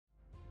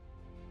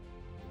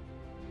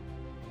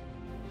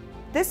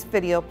This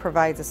video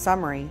provides a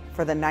summary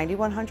for the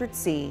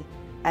 9100c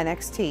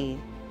NXT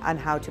on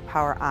how to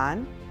power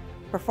on,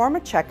 perform a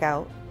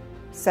checkout,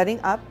 setting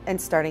up and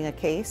starting a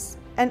case,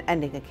 and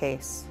ending a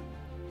case.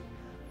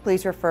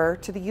 Please refer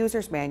to the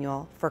user's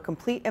manual for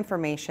complete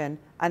information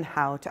on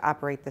how to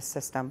operate this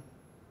system.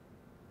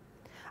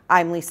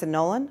 I'm Lisa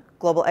Nolan,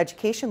 Global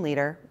Education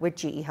Leader with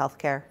GE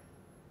Healthcare.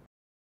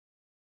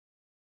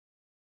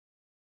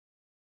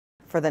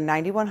 For the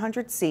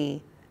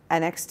 9100c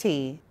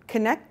NXT,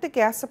 connect the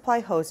gas supply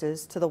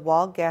hoses to the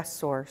wall gas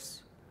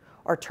source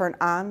or turn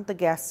on the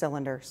gas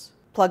cylinders.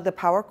 Plug the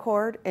power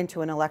cord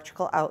into an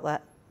electrical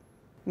outlet.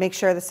 Make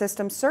sure the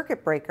system's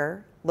circuit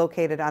breaker,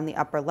 located on the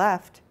upper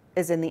left,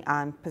 is in the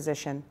on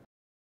position.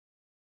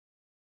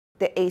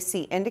 The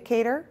AC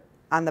indicator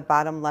on the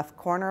bottom left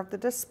corner of the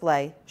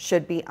display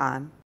should be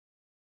on.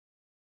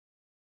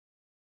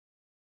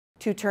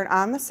 To turn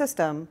on the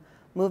system,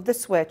 move the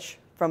switch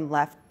from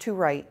left to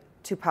right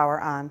to power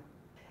on.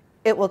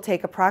 It will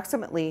take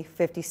approximately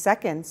 50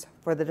 seconds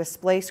for the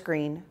display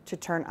screen to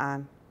turn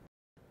on.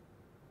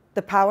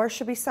 The power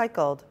should be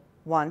cycled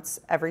once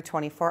every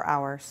 24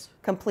 hours.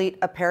 Complete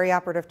a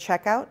perioperative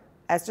checkout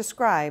as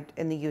described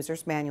in the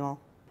user's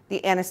manual.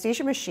 The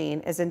anesthesia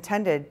machine is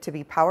intended to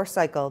be power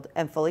cycled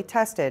and fully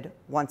tested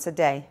once a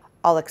day.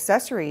 All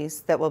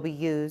accessories that will be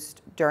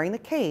used during the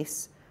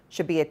case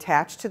should be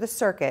attached to the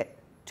circuit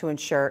to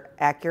ensure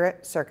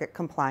accurate circuit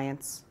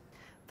compliance.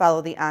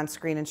 Follow the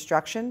on-screen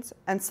instructions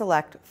and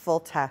select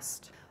Full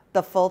Test.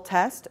 The Full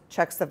Test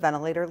checks the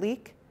ventilator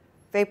leak,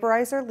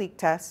 vaporizer leak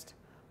test,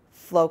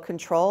 flow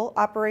control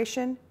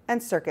operation,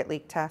 and circuit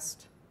leak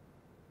test.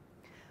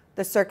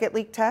 The circuit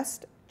leak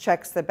test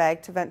checks the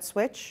bag to vent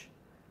switch,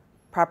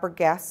 proper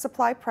gas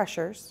supply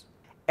pressures,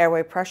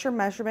 airway pressure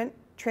measurement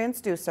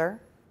transducer,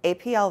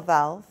 APL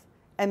valve,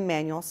 and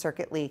manual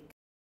circuit leak.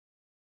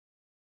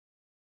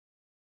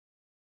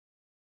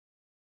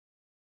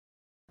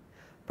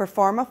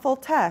 Perform a full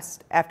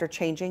test after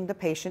changing the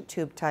patient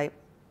tube type.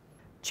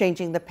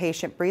 Changing the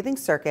patient breathing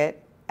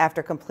circuit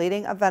after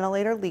completing a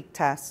ventilator leak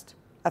test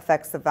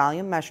affects the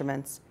volume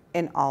measurements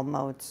in all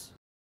modes.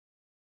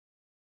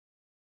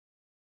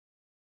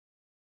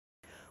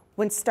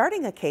 When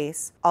starting a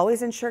case,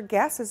 always ensure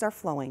gases are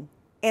flowing.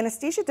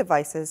 Anesthesia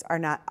devices are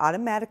not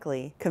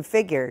automatically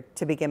configured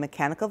to begin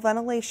mechanical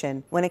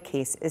ventilation when a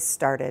case is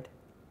started.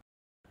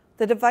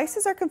 The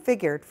devices are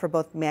configured for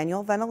both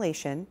manual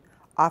ventilation,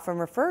 often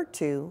referred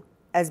to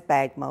as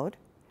bag mode,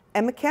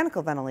 and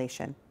mechanical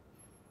ventilation.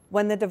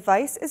 When the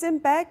device is in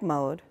bag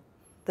mode,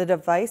 the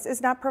device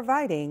is not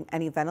providing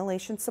any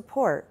ventilation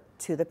support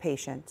to the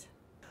patient.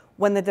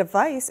 When the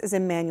device is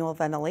in manual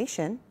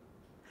ventilation,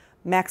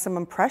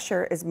 maximum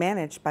pressure is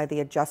managed by the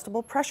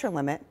adjustable pressure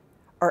limit,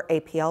 or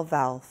APL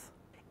valve.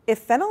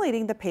 If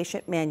ventilating the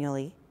patient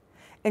manually,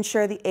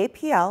 ensure the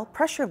APL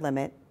pressure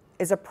limit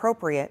is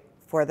appropriate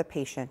for the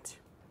patient.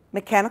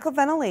 Mechanical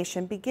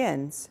ventilation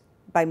begins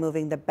by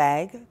moving the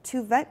bag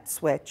to vent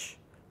switch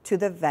to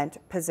the vent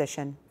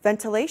position.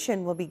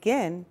 Ventilation will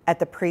begin at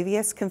the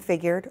previous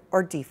configured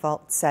or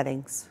default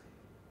settings.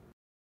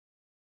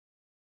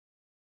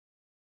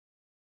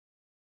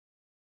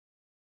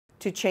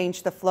 To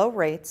change the flow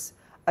rates,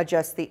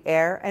 adjust the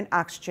air and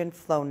oxygen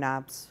flow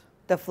knobs.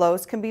 The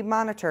flows can be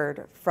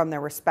monitored from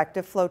their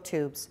respective flow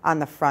tubes on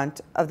the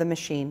front of the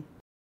machine.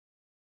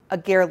 A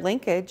gear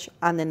linkage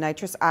on the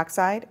nitrous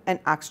oxide and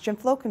oxygen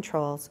flow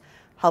controls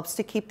helps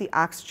to keep the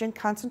oxygen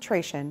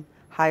concentration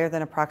higher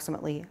than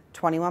approximately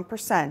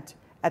 21%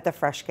 at the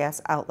fresh gas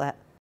outlet.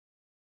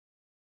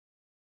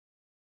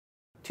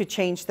 To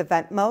change the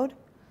vent mode,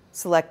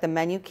 select the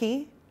menu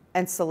key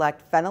and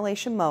select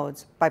ventilation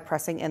modes by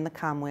pressing in the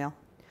com wheel.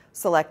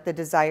 Select the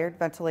desired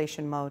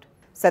ventilation mode.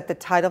 Set the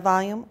tidal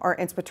volume or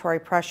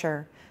inspiratory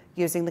pressure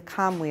using the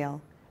com wheel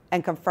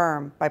and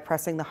confirm by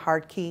pressing the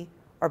hard key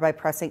or by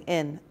pressing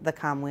in the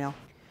com wheel.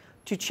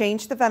 To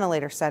change the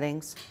ventilator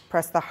settings,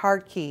 press the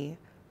hard key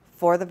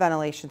for the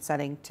ventilation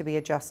setting to be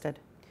adjusted.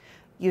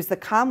 Use the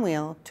com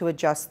wheel to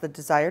adjust the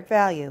desired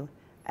value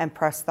and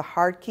press the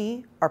hard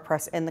key or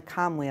press in the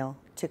com wheel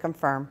to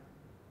confirm.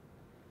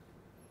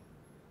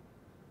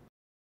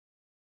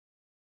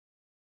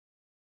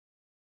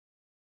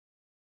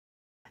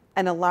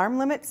 An alarm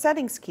limit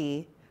settings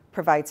key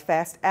provides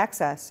fast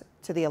access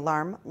to the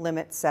alarm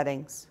limit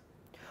settings,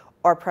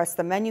 or press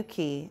the menu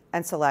key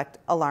and select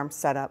Alarm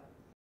Setup.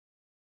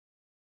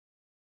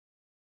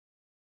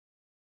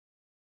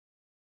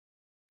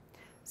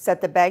 Set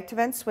the bag to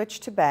vent switch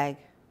to bag.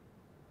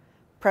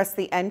 Press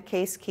the end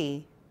case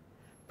key.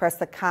 Press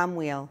the com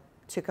wheel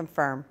to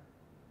confirm.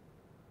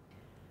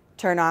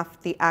 Turn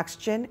off the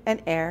oxygen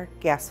and air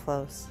gas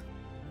flows.